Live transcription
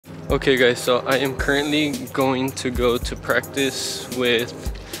Okay guys, so I am currently going to go to practice with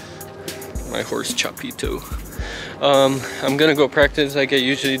my horse Chapito. I'm gonna go practice like I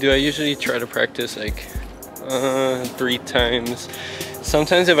usually do. I usually try to practice like 3 times.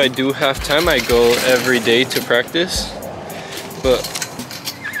 Sometimes if I do have time, I go every day to practice, but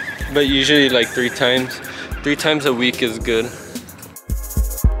usually like 3 times. 3 times a week is good.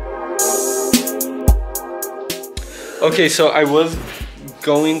 Okay, so I was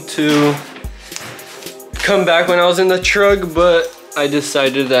going to come back when I was in the truck, but I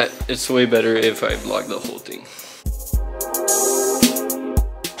decided that it's way better if I vlog the whole thing.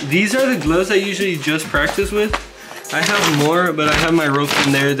 These are the gloves I usually just practice with. I have more, but I have my ropes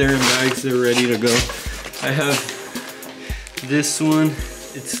in there. They're in bags, they're ready to go. I have this one,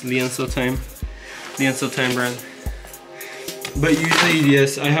 it's Lienzo Time brand. But usually,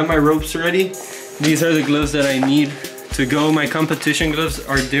 yes, I have my ropes ready. These are the gloves that I need to go. My competition gloves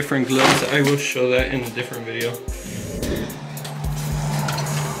are different gloves. I will show that in a different video.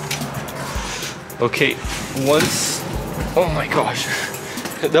 Okay, oh my gosh.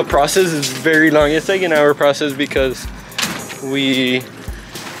 The process is very long. It's like an hour process because we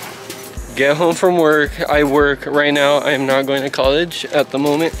get home from work. I work right now. I am not going to college at the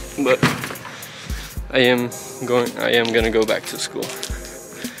moment, but I am gonna go back to school.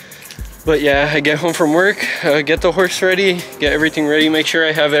 But yeah, I get home from work, get the horse ready, get everything ready, make sure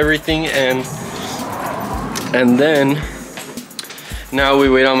I have everything, and then now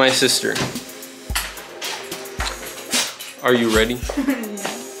we wait on my sister. Are you ready?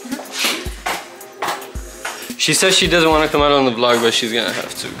 She says she doesn't want to come out on the vlog, but she's gonna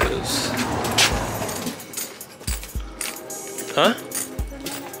have to, because... Huh?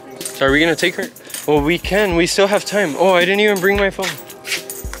 So are we gonna take her? Well, we can. We still have time. Oh, I didn't even bring my phone.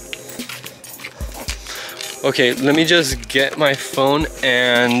 Okay, let me just get my phone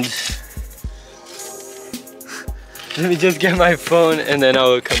and... Let me just get my phone and then I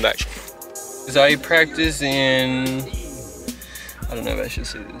will come back. Because I practice in... I don't know if I should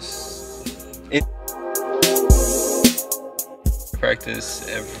say this.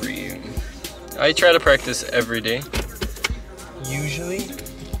 I try to practice every day, usually,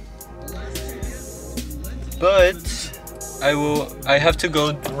 but I have to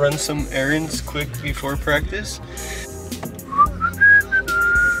go run some errands quick before practice.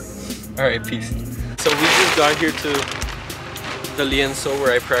 All right, peace. So we just got here to the Lienzo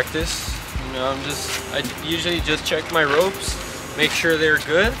where I practice. You know, I usually just check my ropes, make sure they're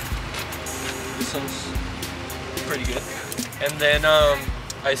good. This one's pretty good. And then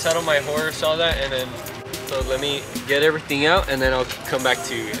I saddle my horse, all that, and then, so let me get everything out and then I'll come back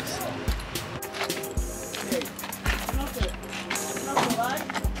to you guys.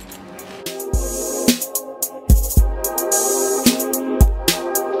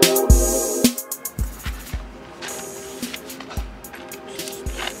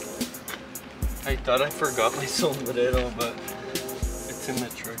 I thought I forgot my sombrero, but it's in the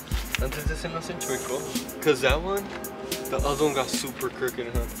truck. Antes ese no se enchuecó. Cause that one, the other one got super crooked,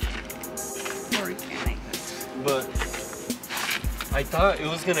 huh? Organic. But I thought it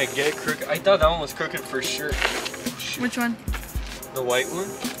was gonna get crooked. I thought that one was crooked for sure. Oh, which one? The white one.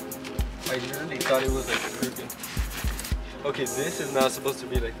 I literally thought it was like crooked. Okay, this is not supposed to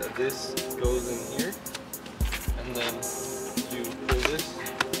be like that. This goes in here, and then you pull this.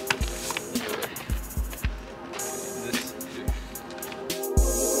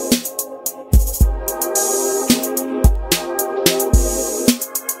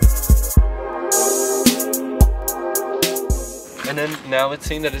 And then now it's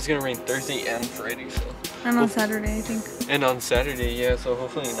saying that it's gonna rain Thursday and Friday, so. And on Saturday, I think. And on Saturday, yeah, so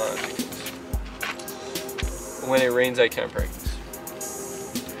hopefully not. When it rains, I can't practice.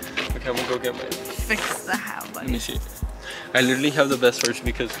 Okay, I'm gonna go get my... Fix the hat, buddy. Let me see. I literally have the best horse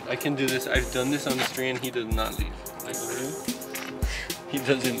because I can do this. I've done this on the street and he does not leave. Like, literally, he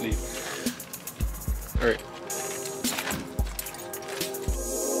doesn't leave. Alright.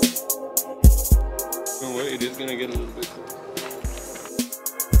 No way, it is gonna get a little bit cold.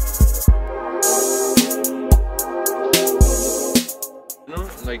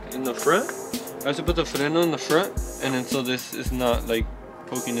 Like in the front, I have to put the freno in the front, and then so this is not like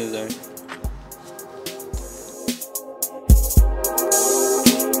poking his eye.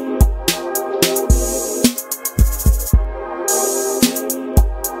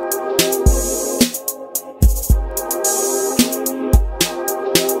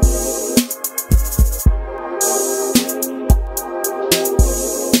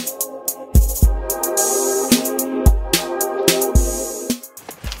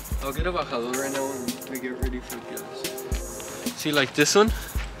 I'll get a bajador right now and we get ready for the others. See, like this one,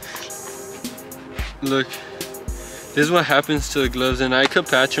 look, this is what happens to the gloves, and I could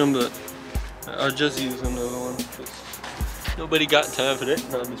patch them, but I'll just use another one. Nobody got time for that.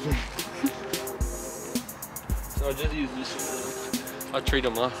 No, this one. So I'll just use this one. I'll trade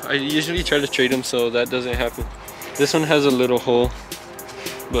them off. I usually try to trade them so that doesn't happen. This one has a little hole,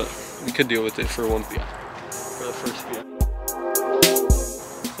 but we could deal with it for one PI, for the first PI.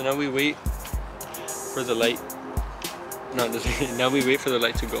 So now we wait for the light. No, now we wait for the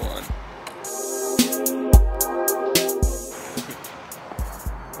light to go on.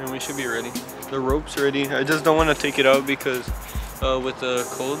 And we should be ready. The rope's ready. I just don't want to take it out because with the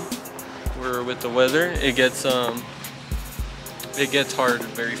cold or with the weather, it gets hard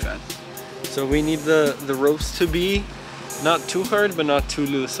very fast. So we need the ropes to be not too hard but not too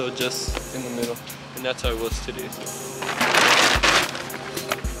loose, so just in the middle. And that's how it was today. So.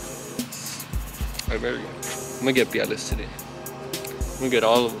 I better go. I'm gonna get piales today. I'm gonna get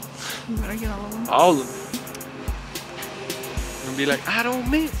all of them. You better get all of them. All of them. I'm gonna be like, I don't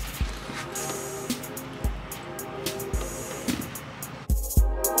miss.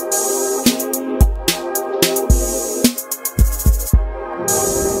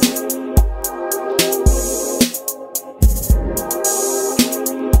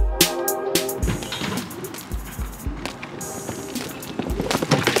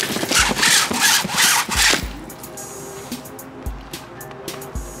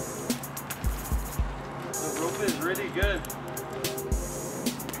 Is really good.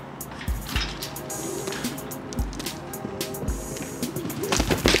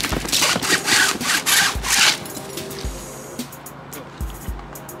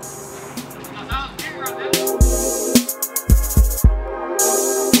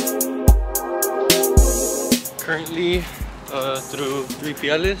 Currently through three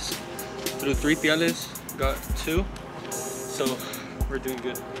piales, got 2, so we're doing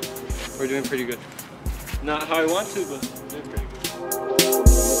good. We're doing pretty good. Not how I want to, but doing pretty good.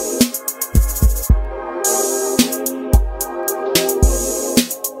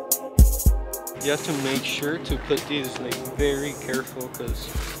 You have to make sure to put these like very careful because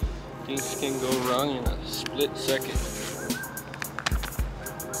things can go wrong in a split second.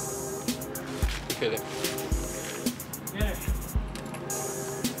 Okay, there. Yeah.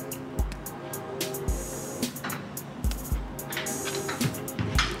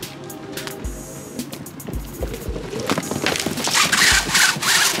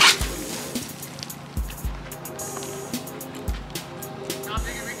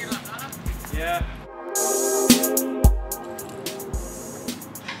 Yeah.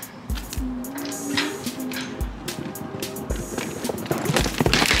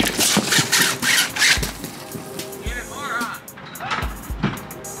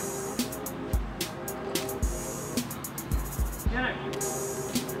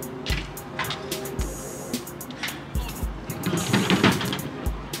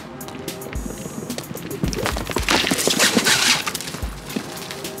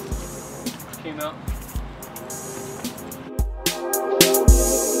 Came out.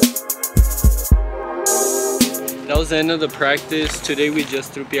 That was the end of the practice. Today we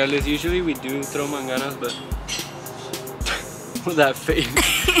just threw piales. Usually we do throw manganas, but with that face.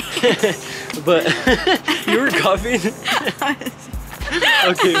 But you were coughing.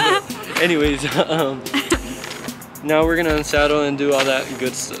 Okay, but anyways, now we're gonna unsaddle and do all that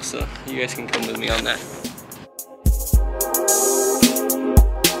good stuff. So you guys can come with me on that.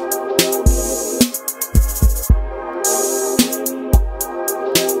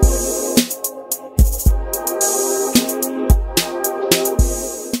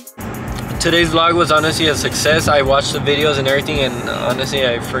 Today's vlog was honestly a success. I watched the videos and everything, and honestly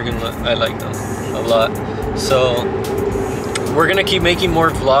I like them a lot. So we're gonna keep making more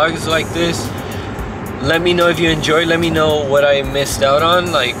vlogs like this. Let me know if you enjoyed. Let me know what I missed out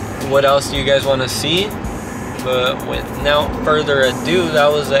on, like what else do you guys want to see. But without further ado,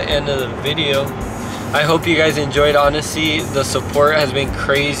 that was the end of the video. I hope you guys enjoyed. Honestly, the support has been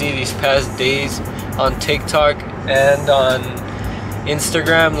crazy these past days on TikTok and on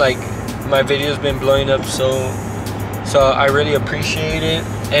Instagram. Like, my video's been blowing up, so I really appreciate it.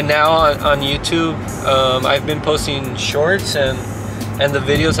 And now on YouTube, I've been posting shorts, and the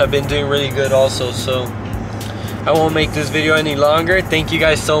videos have been doing really good also. So I won't make this video any longer. Thank you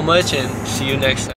guys so much, and see you next time.